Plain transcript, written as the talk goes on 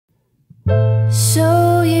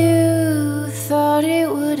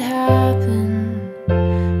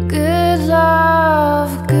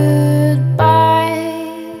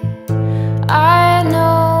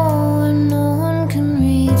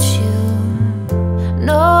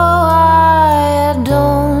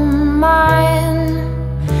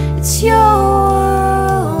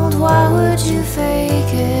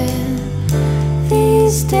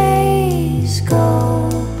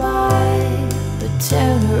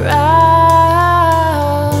around.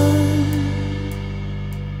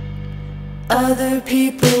 Other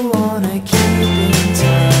people wanna keep in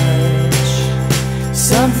touch.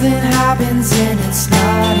 Something happens and it's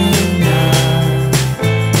not enough.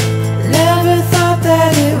 Never thought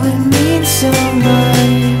that it would mean so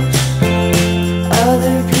much.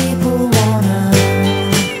 Other people wanna.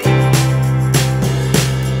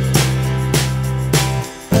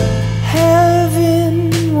 Heaven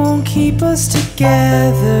won't keep us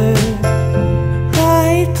together.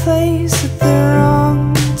 Right place at the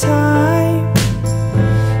wrong time.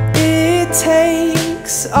 It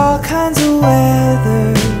takes all kinds of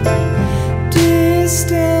weather,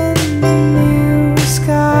 distant new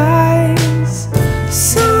skies,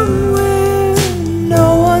 somewhere no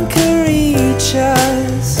one can reach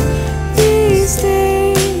us. These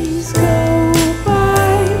days go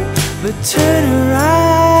by, but turn around.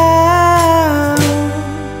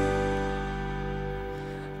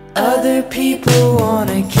 Other people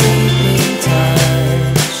wanna keep in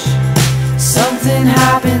touch. Something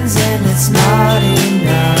happens and it's not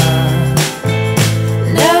enough.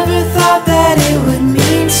 Never thought that it would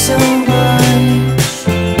mean so much.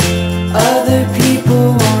 Other people